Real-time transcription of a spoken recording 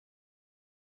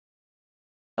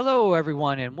Hello,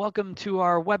 everyone, and welcome to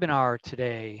our webinar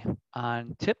today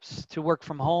on tips to work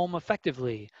from home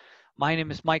effectively. My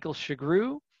name is Michael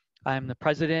Shagru. I'm the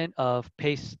president of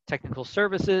Pace Technical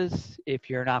Services. If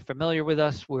you're not familiar with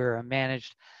us, we're a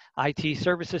managed IT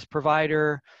services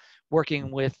provider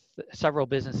working with several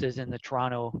businesses in the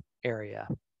Toronto area.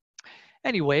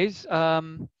 Anyways,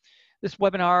 this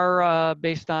webinar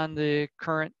based on the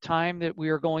current time that we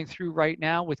are going through right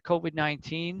now with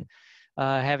COVID-19,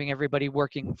 having everybody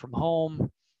working from home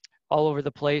all over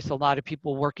the place, a lot of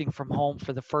people working from home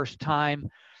for the first time.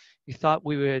 We thought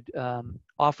we would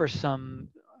offer some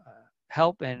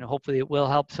help, and hopefully it will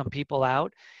help some people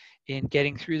out in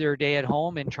getting through their day at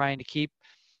home and trying to keep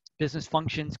business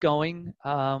functions going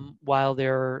while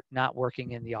they're not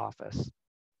working in the office.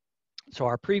 So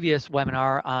our previous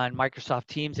webinar on Microsoft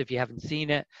Teams, if you haven't seen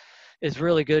it, is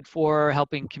really good for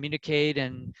helping communicate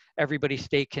and everybody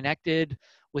stay connected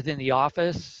within the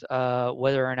office,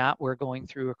 whether or not we're going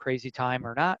through a crazy time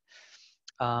or not.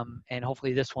 And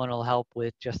hopefully this one will help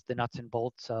with just the nuts and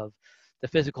bolts of the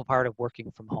physical part of working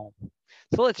from home.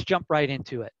 So let's jump right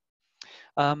into it.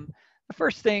 The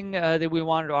first thing that we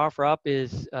wanted to offer up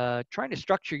is trying to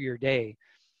structure your day.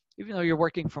 Even though you're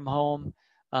working from home,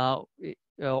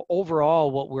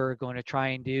 overall, what we're going to try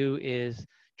and do is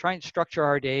try and structure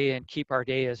our day and keep our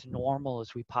day as normal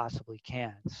as we possibly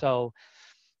can. So,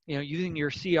 using your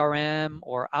CRM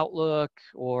or Outlook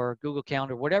or Google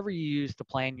Calendar, whatever you use to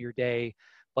plan your day,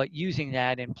 but using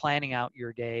that and planning out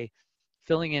your day,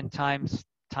 filling in time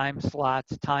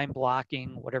slots, time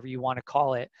blocking, whatever you want to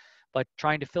call it, but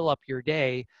trying to fill up your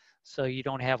day so you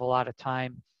don't have a lot of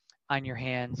time on your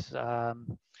hands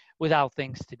without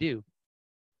things to do.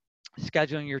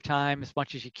 Scheduling your time as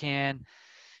much as you can,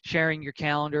 sharing your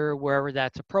calendar wherever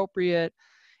that's appropriate.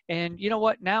 And you know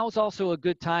what? Now is also a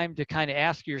good time to kind of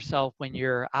ask yourself, when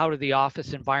you're out of the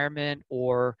office environment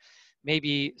or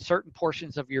maybe certain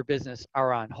portions of your business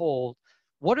are on hold,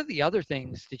 what are the other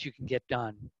things that you can get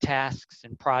done, tasks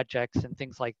and projects and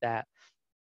things like that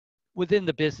within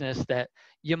the business that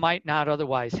you might not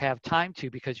otherwise have time to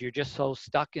because you're just so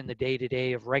stuck in the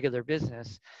day-to-day of regular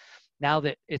business. Now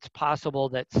that it's possible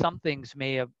that some things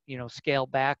may have,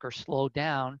 scaled back or slowed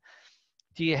down,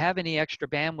 do you have any extra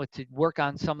bandwidth to work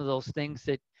on some of those things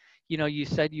that, you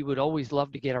said you would always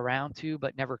love to get around to,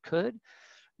 but never could?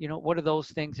 What are those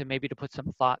things? And maybe to put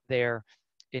some thought there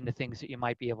into things that you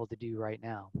might be able to do right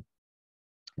now.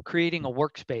 Creating a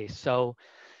workspace. So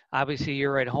obviously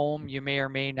you're at home, you may or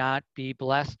may not be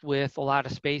blessed with a lot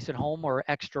of space at home or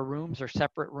extra rooms or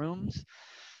separate rooms.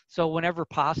 So whenever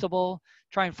possible,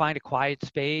 try and find a quiet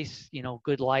space,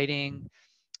 good lighting,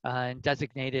 and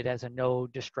designate it as a no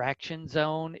distraction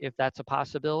zone if that's a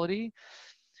possibility.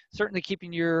 Certainly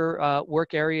keeping your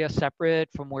work area separate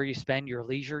from where you spend your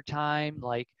leisure time,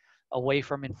 like away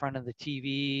from in front of the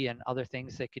TV and other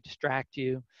things that could distract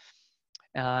you.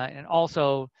 And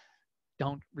also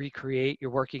don't recreate your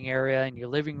working area in your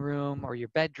living room or your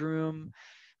bedroom.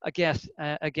 I guess,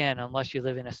 again, unless you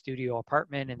live in a studio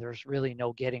apartment and there's really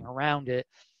no getting around it,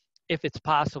 if it's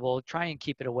possible, try and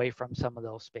keep it away from some of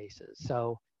those spaces.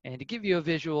 So, and to give you a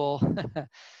visual,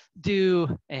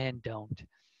 do and don't.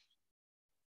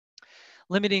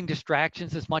 Limiting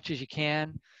distractions as much as you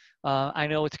can. I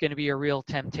know it's going to be a real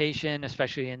temptation,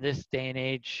 especially in this day and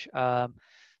age.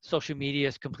 Social media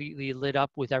is completely lit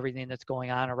up with everything that's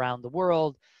going on around the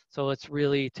world. So it's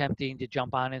really tempting to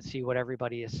jump on and see what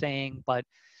everybody is saying. But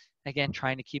again,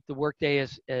 trying to keep the workday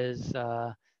as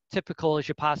typical as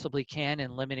you possibly can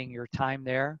and limiting your time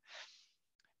there.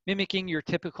 Mimicking your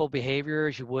typical behavior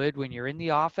as you would when you're in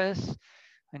the office.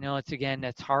 I know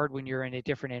that's hard when you're in a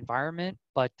different environment,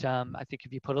 but I think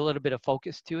if you put a little bit of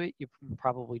focus to it, you can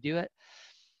probably do it.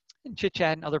 And chit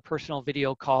chat and other personal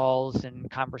video calls and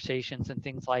conversations and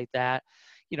things like that.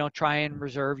 Try and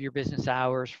reserve your business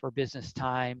hours for business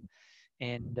time,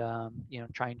 and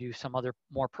try and do some other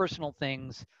more personal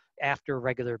things after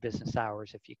regular business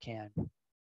hours if you can.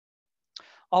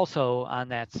 Also, on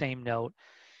that same note,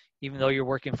 even though you're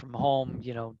working from home,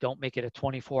 don't make it a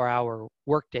 24-hour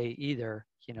workday either.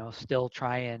 Still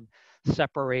try and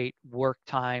separate work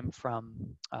time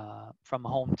from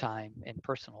home time and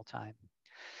personal time.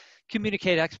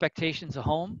 Communicate expectations at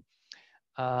home.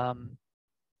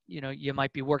 You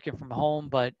might be working from home,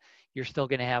 but you're still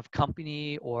going to have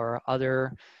company or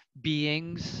other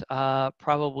beings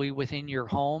probably within your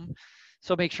home.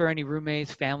 So make sure any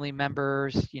roommates, family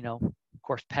members, of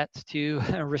course, pets too,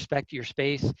 respect your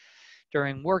space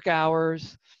during work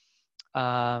hours,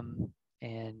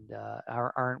 and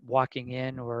aren't walking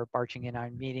in or barging in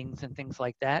on meetings and things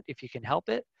like that if you can help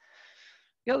it.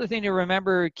 The other thing to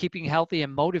remember, keeping healthy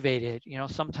and motivated.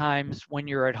 Sometimes when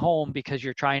you're at home, because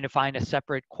you're trying to find a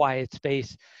separate quiet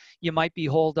space, you might be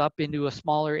holed up into a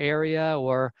smaller area,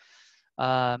 or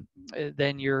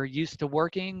than you're used to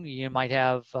working. You might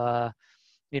have,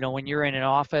 when you're in an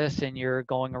office and you're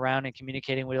going around and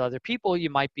communicating with other people, you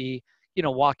might be,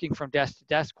 walking from desk to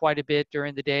desk quite a bit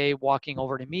during the day, walking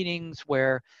over to meetings,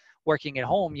 where working at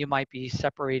home, you might be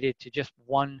separated to just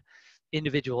one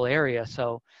individual area.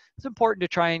 So it's important to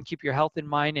try and keep your health in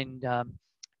mind, and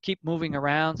keep moving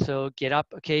around. So get up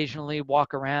occasionally,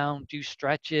 walk around, do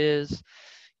stretches.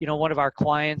 One of our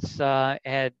clients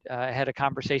had a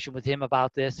conversation with him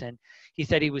about this, and he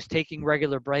said he was taking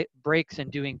regular breaks and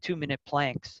doing 2-minute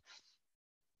planks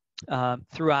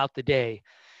throughout the day.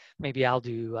 Maybe I'll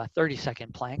do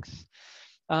 30-second planks.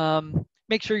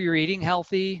 Make sure you're eating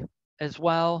healthy as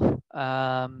well.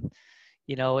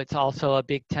 It's also a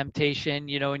big temptation.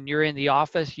 When you're in the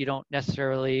office, you don't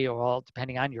necessarily, or all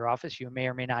depending on your office, you may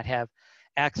or may not have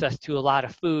access to a lot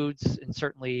of foods, and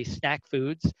certainly snack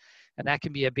foods. And that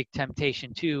can be a big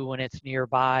temptation too when it's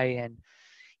nearby and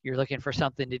you're looking for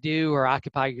something to do or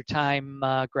occupy your time.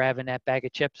 Grabbing that bag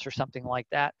of chips or something like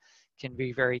that can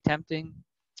be very tempting.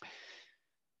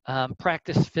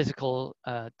 Practice physical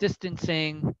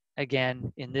distancing,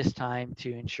 again, in this time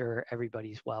to ensure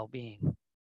everybody's well-being.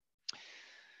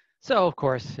 So, of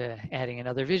course, adding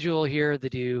another visual here, the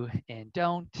do and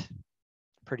don't,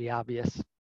 pretty obvious.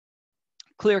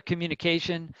 Clear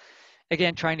communication,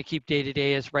 again, trying to keep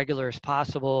day-to-day as regular as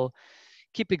possible.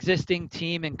 Keep existing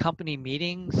team and company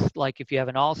meetings, like if you have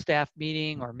an all-staff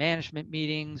meeting or management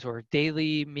meetings or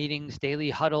daily meetings, daily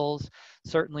huddles.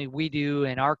 Certainly we do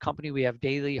in our company. We have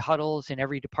daily huddles in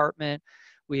every department.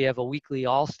 We have a weekly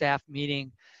all-staff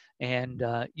meeting, and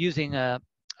using a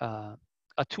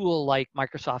tool like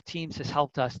Microsoft Teams has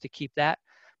helped us to keep that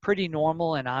pretty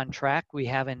normal and on track. We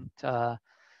haven't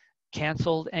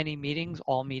canceled any meetings.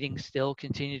 All meetings still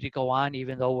continue to go on,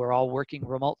 even though we're all working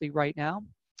remotely right now.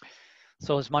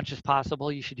 So as much as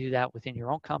possible, you should do that within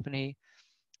your own company.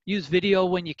 Use video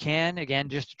when you can, again,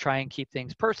 just to try and keep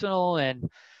things personal, and of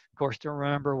course to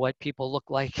remember what people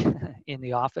look like in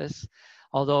the office.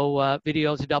 Although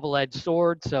video is a double-edged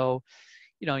sword, so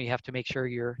you have to make sure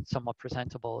you're somewhat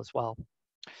presentable as well.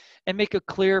 And make a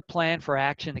clear plan for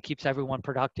action that keeps everyone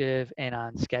productive and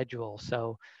on schedule.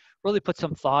 So really put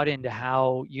some thought into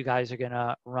how you guys are going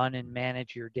to run and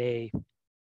manage your day.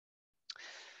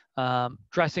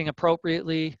 Dressing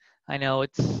appropriately. I know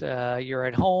it's you're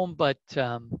at home, but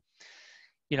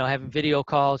having video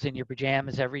calls in your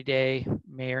pajamas every day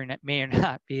may or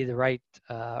not be the right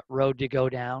road to go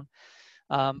down.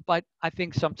 But I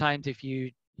think sometimes if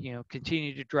you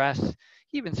continue to dress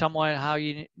even somewhat how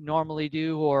you normally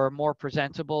do or more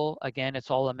presentable, again, it's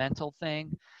all a mental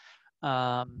thing.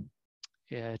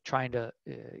 Trying to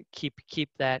keep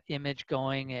that image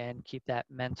going and keep that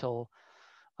mental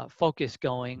focus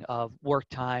going of work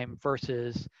time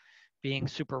versus being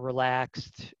super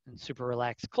relaxed. And super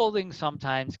relaxed clothing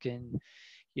sometimes can,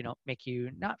 make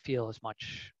you not feel as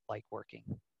much like working.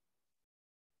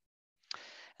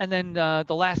 And then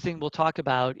the last thing we'll talk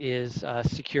about is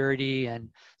security, and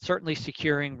certainly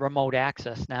securing remote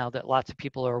access now that lots of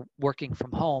people are working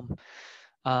from home.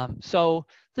 So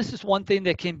this is one thing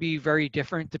that can be very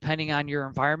different depending on your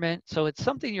environment. So it's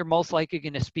something you're most likely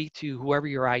going to speak to whoever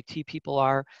your IT people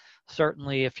are.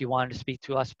 Certainly, if you wanted to speak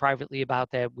to us privately about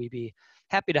that, we'd be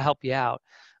happy to help you out.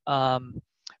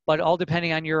 But all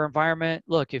depending on your environment,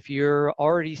 look, if you're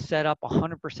already set up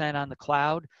 100% on the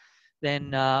cloud,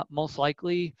 then most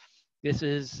likely this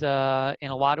is in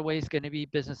a lot of ways going to be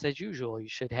business as usual. You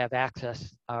should have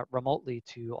access remotely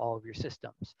to all of your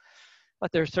systems.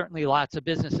 But there's certainly lots of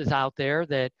businesses out there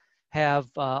that have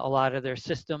a lot of their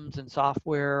systems and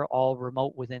software all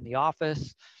remote within the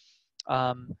office.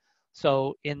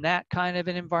 So in that kind of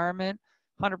an environment,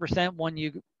 100% when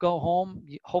you go home,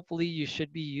 hopefully you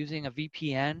should be using a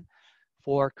VPN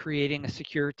for creating a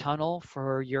secure tunnel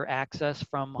for your access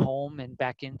from home and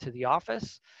back into the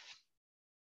office.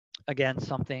 Again,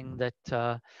 something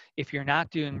that if you're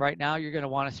not doing right now, you're going to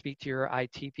want to speak to your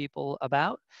IT people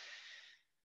about.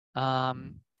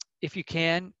 If you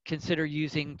can, consider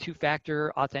using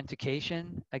two-factor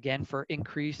authentication, again, for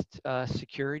increased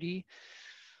security.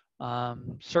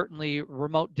 Certainly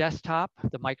remote desktop,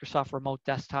 the Microsoft remote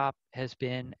desktop has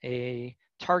been a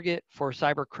target for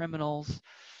cyber criminals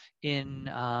in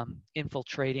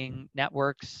infiltrating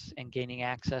networks and gaining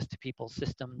access to people's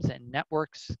systems and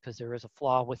networks, because there is a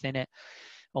flaw within it.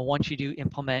 Well, once you do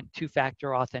implement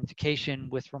two-factor authentication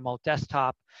with remote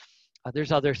desktop,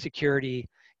 there's other security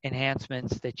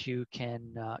enhancements that you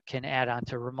can add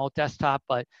onto remote desktop.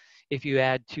 But if you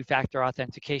add two-factor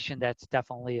authentication, that's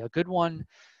definitely a good one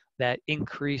that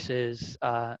increases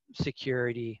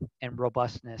security and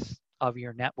robustness of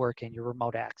your network and your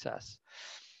remote access.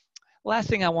 Last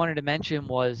thing I wanted to mention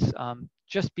was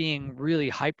just being really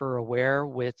hyper aware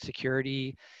with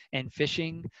security and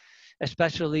phishing,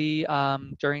 especially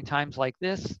during times like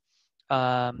this.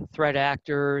 Threat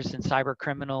actors and cyber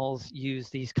criminals use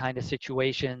these kind of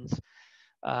situations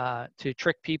to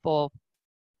trick people.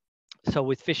 So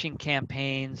with phishing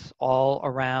campaigns all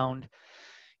around,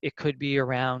 it could be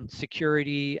around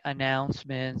security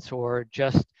announcements or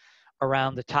just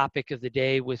around the topic of the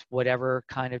day with whatever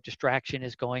kind of distraction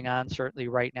is going on, certainly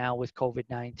right now with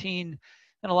COVID-19.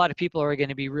 And a lot of people are going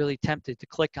to be really tempted to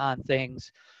click on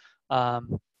things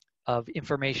of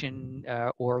information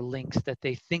or links that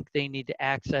they think they need to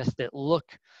access that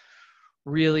look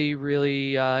really,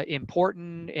 really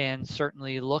important and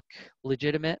certainly look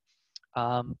legitimate.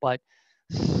 But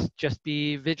just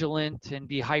be vigilant and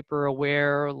be hyper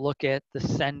aware. Look at the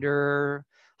sender,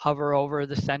 hover over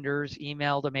the sender's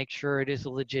email to make sure it is a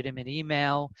legitimate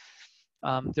email.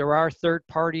 There are third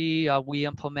party, we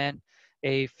implement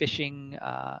a phishing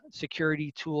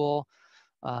security tool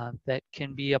that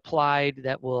can be applied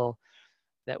that will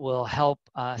help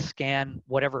scan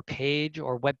whatever page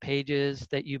or web pages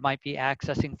that you might be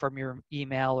accessing from your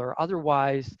email or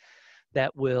otherwise,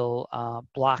 that will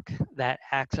block that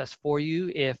access for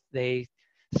you if they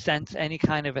sense any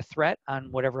kind of a threat on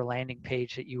whatever landing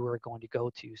page that you were going to go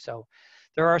to. So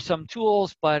there are some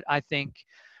tools, but I think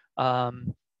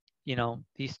you know,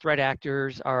 these threat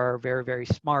actors are very, very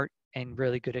smart and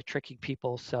really good at tricking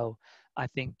people. So I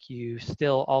think you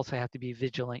still also have to be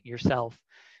vigilant yourself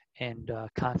and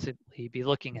constantly be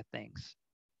looking at things.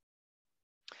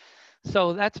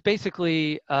 So that's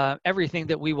basically everything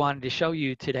that we wanted to show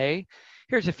you today.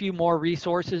 Here's a few more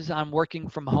resources on working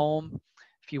from home.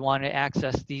 If you want to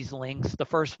access these links, the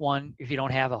first one, if you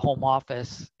don't have a home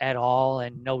office at all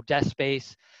and no desk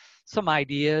space, some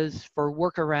ideas for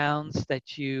workarounds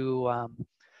that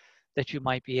you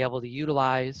might be able to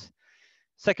utilize.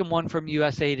 Second one from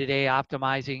USA Today,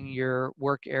 optimizing your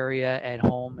work area at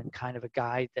home, and kind of a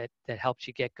guide that helps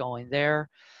you get going there.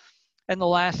 And the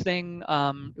last thing,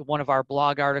 one of our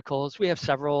blog articles, we have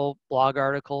several blog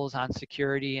articles on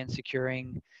security and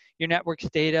securing your network's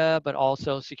data, but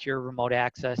also secure remote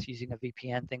access using a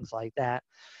VPN, things like that.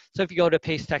 So if you go to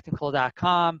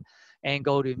pacetechnical.com and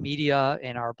go to media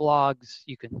and our blogs,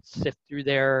 you can sift through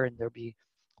there and there'll be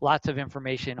lots of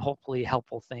information, hopefully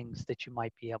helpful things that you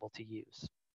might be able to use.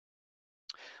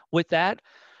 With that,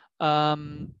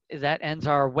 that ends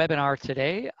our webinar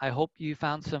today. I hope you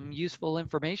found some useful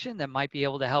information that might be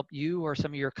able to help you or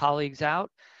some of your colleagues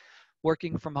out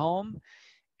working from home.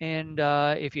 And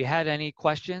if you had any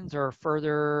questions or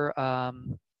further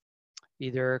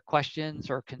either questions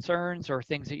or concerns or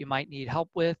things that you might need help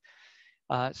with,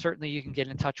 certainly you can get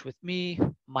in touch with me,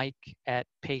 Mike at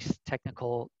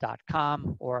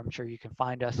pacetechnical.com, or I'm sure you can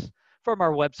find us from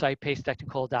our website,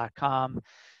 pacetechnical.com,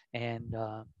 and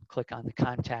click on the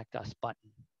Contact Us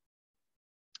button.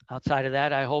 Outside of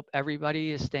that, I hope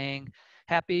everybody is staying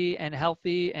happy and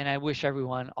healthy, and I wish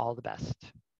everyone all the best.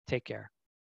 Take care.